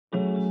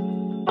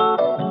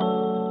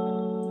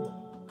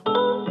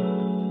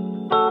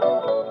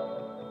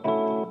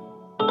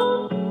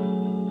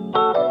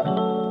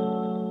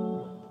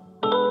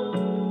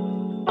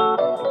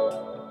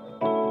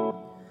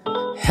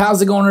How's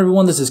it going,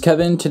 everyone? This is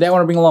Kevin. Today I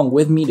want to bring along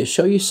with me to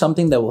show you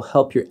something that will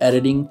help your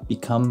editing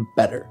become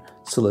better.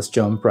 So let's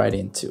jump right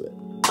into it.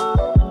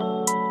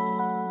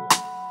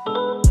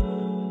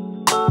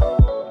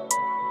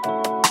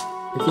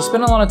 If you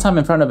spend a lot of time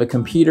in front of a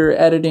computer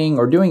editing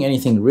or doing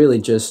anything, really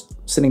just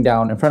sitting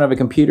down in front of a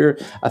computer,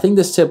 I think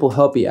this tip will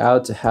help you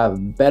out to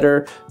have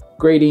better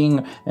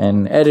grading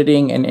and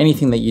editing and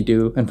anything that you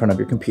do in front of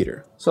your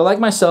computer. So like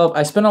myself,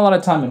 I spend a lot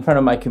of time in front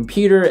of my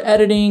computer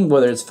editing,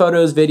 whether it's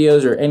photos,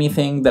 videos, or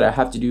anything that I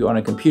have to do on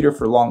a computer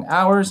for long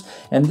hours.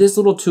 And this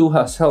little tool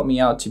has helped me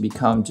out to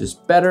become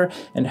just better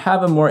and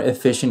have a more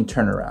efficient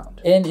turnaround.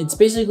 And it's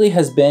basically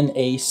has been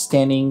a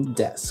standing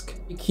desk.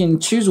 You can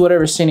choose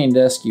whatever standing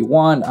desk you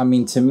want. I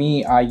mean, to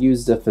me, I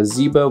use the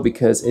Gazebo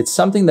because it's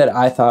something that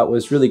I thought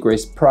was really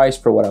great price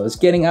for what I was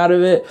getting out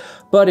of it.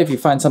 But if you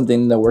find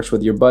something that works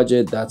with your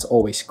budget, that's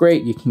always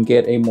great. You can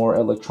get a more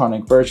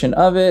electronic version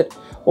of it,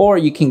 or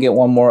you can get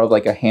one more of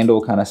like a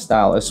handle kind of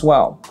style as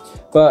well.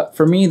 But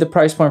for me, the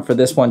price point for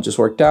this one just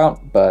worked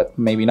out, but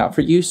maybe not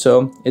for you.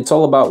 So it's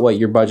all about what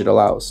your budget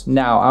allows.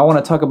 Now, I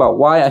want to talk about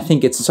why I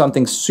think it's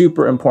something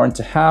super important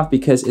to have,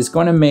 because it's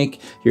going to make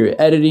your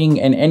editing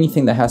and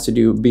anything that has to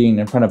do being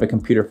in front of a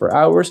computer for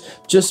hours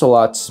just a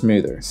lot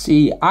smoother.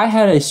 See, I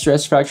had a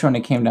stress fracture when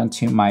it came down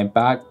to my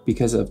back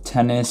because of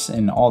tennis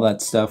and all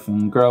that stuff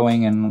and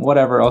growing and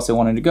whatever else I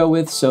wanted to go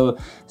with. So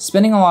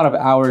spending a lot of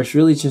hours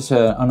really just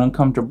an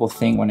uncomfortable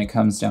thing when it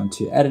comes down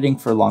to editing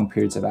for long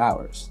periods of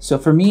hours. So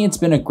for me,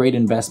 it's been a great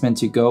investment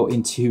to go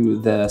into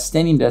the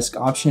standing desk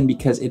option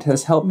because it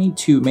has helped me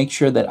to make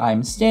sure that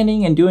I'm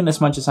standing and doing as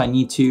much as I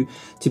need to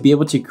be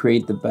able to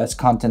create the best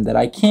content that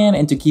I can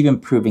and to keep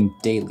improving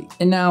daily.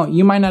 And now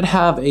you might not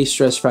have a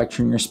stress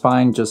fracture in your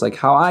spine just like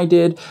how I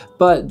did,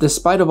 but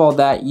despite of all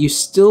that, you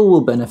still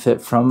will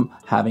benefit from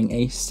having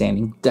a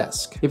standing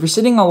desk. If you're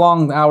sitting a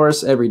long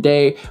hours every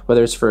day,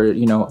 whether it's for,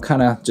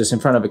 kind of just in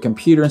front of a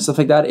computer and stuff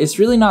like that, it's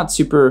really not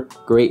super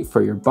great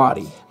for your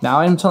body. Now,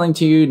 I'm telling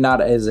to you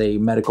not as a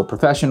medical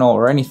professional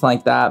or anything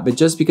like that, but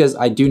just because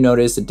I do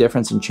notice a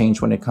difference and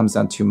change when it comes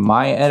down to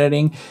my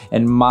editing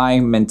and my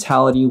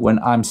mentality when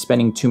I'm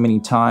spending too many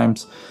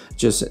times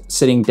just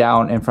sitting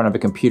down in front of a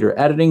computer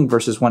editing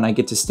versus when I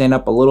get to stand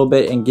up a little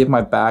bit and give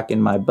my back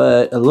and my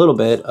butt a little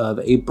bit of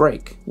a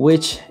break.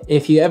 Which,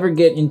 if you ever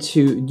get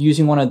into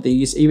using one of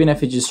these, even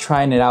if it's just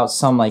trying it out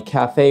some like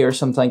cafe or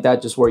something like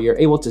that, just where you're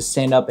able to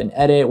stand up and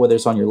edit, whether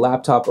it's on your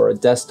laptop or a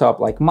desktop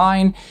like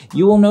mine,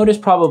 you will notice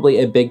probably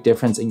a big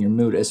difference in your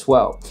mood as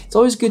well. It's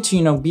always good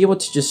to, be able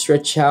to just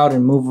stretch out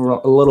and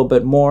move a little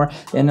bit more,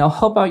 and it'll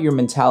help out your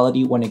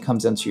mentality when it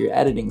comes down to your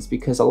editings,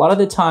 because a lot of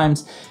the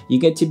times you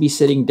get to be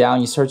sitting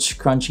down, you start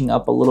crunching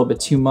up a little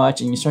bit too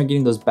much and you start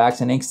getting those backs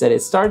and aches that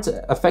it starts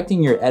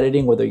affecting your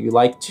editing, whether you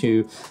like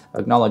to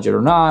acknowledge it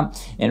or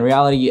not. In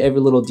reality, every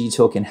little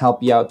detail can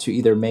help you out to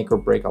either make or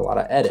break a lot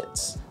of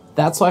edits.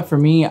 That's why for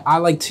me, I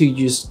like to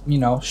just,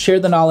 share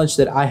the knowledge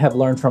that I have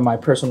learned from my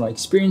personal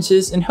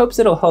experiences in hopes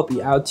that it'll help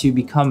you out to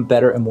become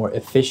better and more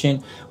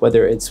efficient,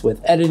 whether it's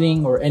with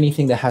editing or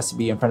anything that has to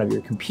be in front of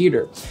your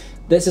computer.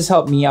 This has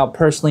helped me out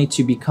personally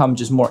to become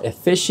just more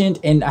efficient,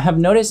 and I have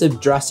noticed a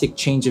drastic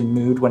change in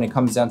mood when it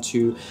comes down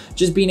to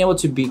just being able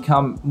to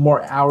become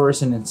more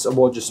hours and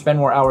just spend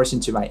more hours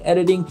into my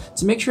editing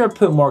to make sure I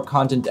put more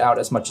content out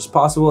as much as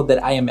possible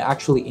that I am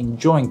actually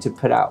enjoying to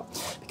put out.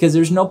 Because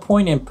there's no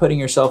point in putting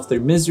yourself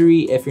through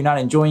misery if you're not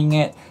enjoying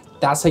it.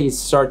 That's how you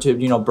start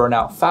to, burn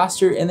out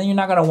faster, and then you're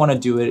not gonna wanna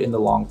do it in the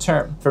long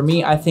term. For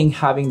me, I think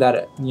having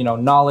that,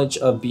 knowledge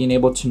of being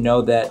able to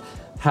know that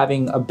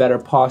having a better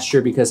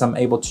posture, because I'm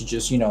able to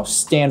just,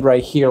 stand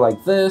right here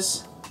like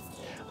this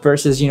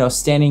versus,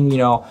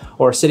 standing,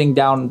 or sitting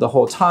down the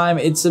whole time.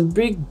 It's a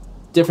big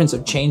difference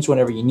of change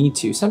whenever you need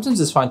to.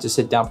 Sometimes it's fine to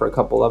sit down for a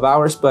couple of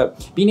hours,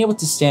 but being able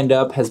to stand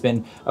up has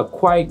been a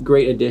quite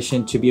great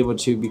addition to be able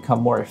to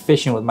become more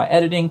efficient with my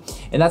editing,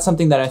 and that's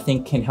something that I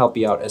think can help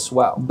you out as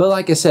well. But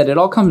like I said, it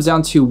all comes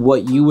down to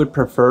what you would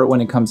prefer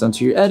when it comes down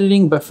to your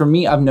editing. But for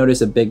me, I've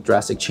noticed a big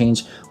drastic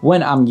change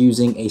when I'm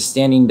using a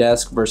standing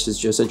desk versus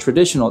just a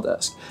traditional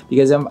desk,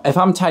 because if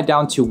I'm tied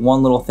down to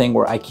one little thing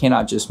where I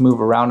cannot just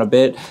move around a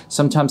bit,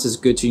 sometimes it's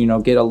good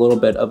to get a little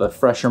bit of a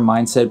fresher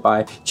mindset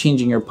by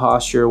changing your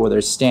posture,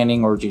 whether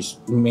standing or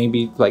just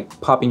maybe like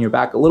popping your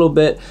back a little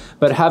bit.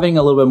 But having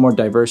a little bit more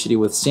diversity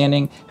with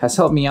standing has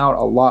helped me out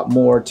a lot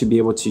more to be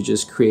able to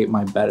just create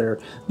my better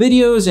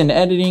videos and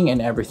editing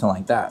and everything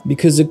like that.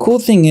 Because the cool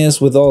thing is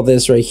with all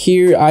this right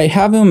here, I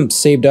have them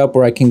saved up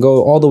where I can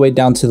go all the way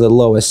down to the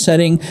lowest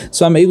setting,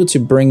 so I'm able to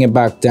bring it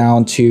back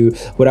down to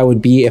what I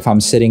would be if I'm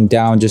sitting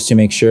down, just to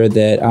make sure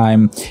that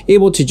I'm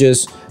able to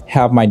just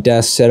have my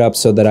desk set up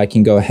so that I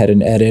can go ahead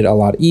and edit a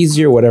lot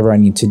easier, whatever I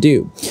need to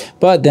do.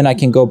 But then I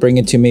can go bring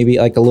it to maybe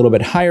like a little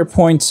bit higher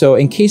point. So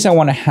in case I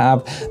want to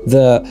have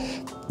the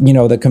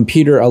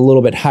computer a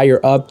little bit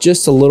higher up,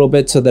 just a little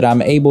bit, so that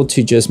I'm able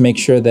to just make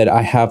sure that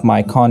I have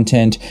my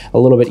content a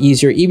little bit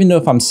easier, even though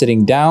if I'm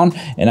sitting down,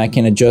 and I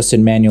can adjust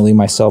it manually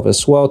myself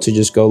as well to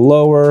just go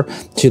lower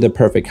to the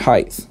perfect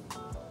height.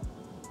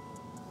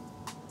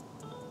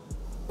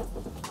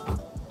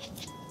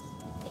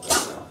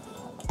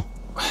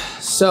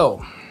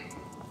 so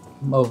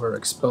I'm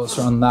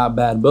overexposed on that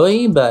bad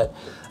boy, but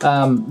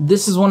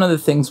this is one of the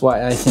things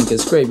why I think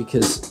is great,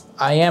 because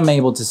I am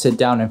able to sit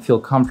down and feel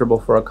comfortable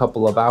for a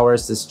couple of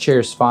hours. This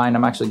chair's fine.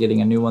 I'm actually getting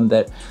a new one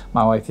that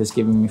my wife is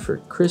giving me for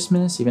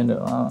Christmas, even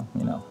though,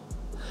 you know,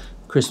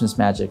 Christmas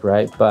magic,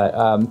 right?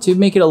 But to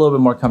make it a little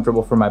bit more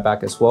comfortable for my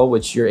back as well,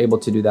 which you're able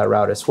to do that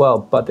route as well.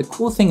 But the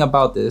cool thing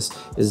about this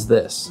is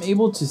this. I'm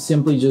able to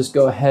simply just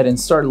go ahead and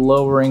start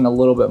lowering a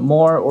little bit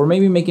more, or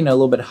maybe making it a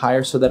little bit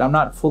higher so that I'm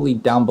not fully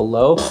down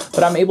below,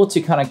 but I'm able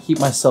to kind of keep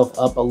myself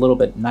up a little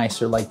bit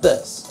nicer like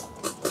this.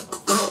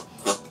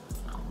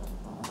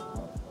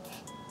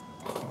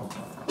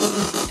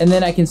 And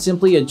then I can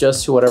simply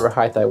adjust to whatever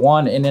height I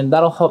want, and then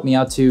that'll help me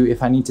out too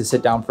if I need to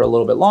sit down for a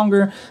little bit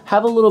longer,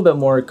 have a little bit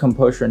more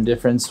composure and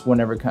difference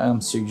whenever it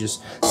comes to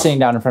just sitting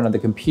down in front of the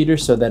computer,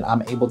 so that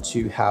I'm able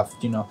to have,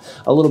 you know,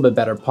 a little bit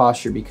better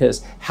posture.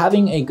 Because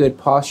having a good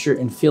posture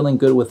and feeling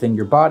good within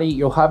your body,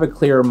 you'll have a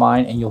clearer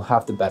mind and you'll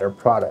have the better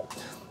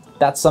product.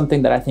 That's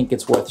something that I think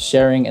it's worth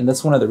sharing, and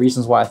that's one of the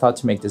reasons why I thought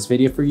to make this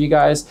video for you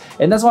guys.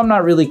 And that's why I'm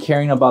not really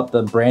caring about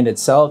the brand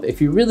itself.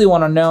 If you really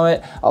want to know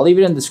it, I'll leave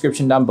it in the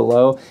description down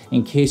below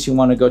in case you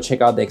want to go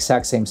check out the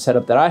exact same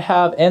setup that I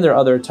have. And there are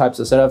other types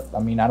of setup. I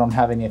mean, I don't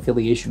have any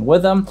affiliation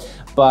with them,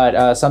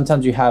 but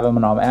sometimes you have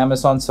them on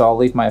Amazon, so I'll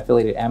leave my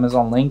affiliated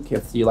Amazon link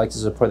if you like to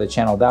support the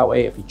channel that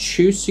way, if you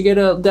choose to get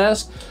a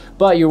desk.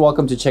 But you're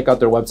welcome to check out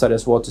their website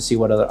as well to see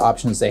what other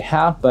options they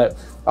have. But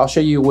I'll show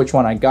you which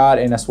one I got,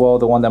 and as well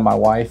the one that my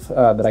wife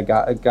that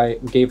I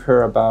gave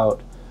her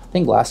about, I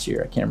think last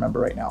year, I can't remember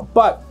right now.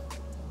 But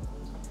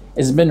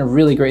it's been a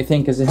really great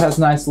thing because it has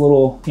nice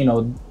little, you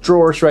know,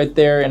 drawers right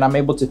there, and I'm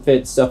able to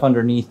fit stuff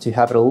underneath to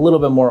have it a little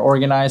bit more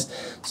organized,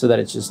 so that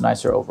it's just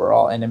nicer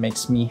overall. And it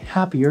makes me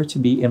happier to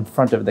be in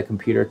front of the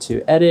computer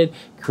to edit,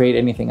 create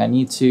anything I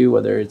need to,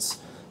 whether it's,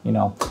 you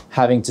know,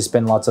 having to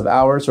spend lots of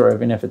hours, or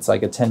even if it's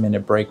like a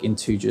 10-minute break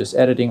into just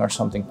editing or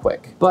something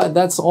quick. But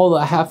that's all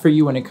that I have for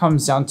you when it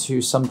comes down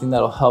to something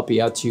that'll help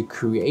you out to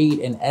create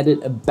and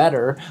edit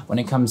better when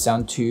it comes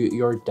down to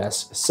your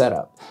desk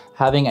setup.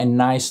 Having a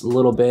nice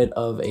little bit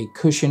of a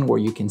cushion where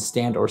you can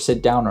stand or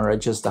sit down or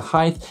adjust the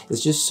height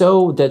is just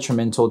so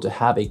detrimental to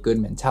have a good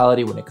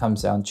mentality when it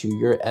comes down to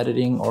your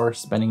editing or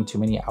spending too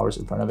many hours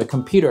in front of a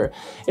computer.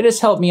 It has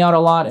helped me out a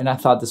lot, and I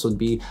thought this would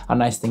be a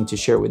nice thing to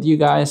share with you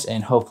guys,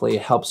 and hopefully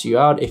it helps you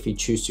out if you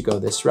choose to go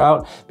this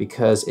route,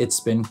 because it's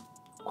been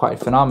quite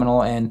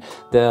phenomenal. And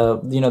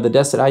the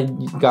desk that I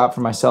got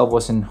for myself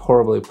wasn't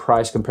horribly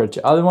priced compared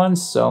to other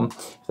ones, so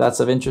if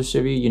that's of interest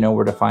to you, you know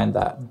where to find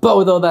that. But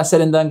with all that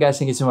said and done, guys,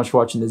 thank you so much for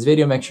watching this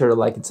video. Make sure to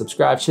like and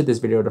subscribe, share this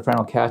video with a friend.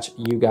 I'll catch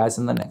you guys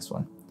in the next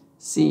one.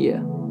 See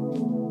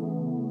ya.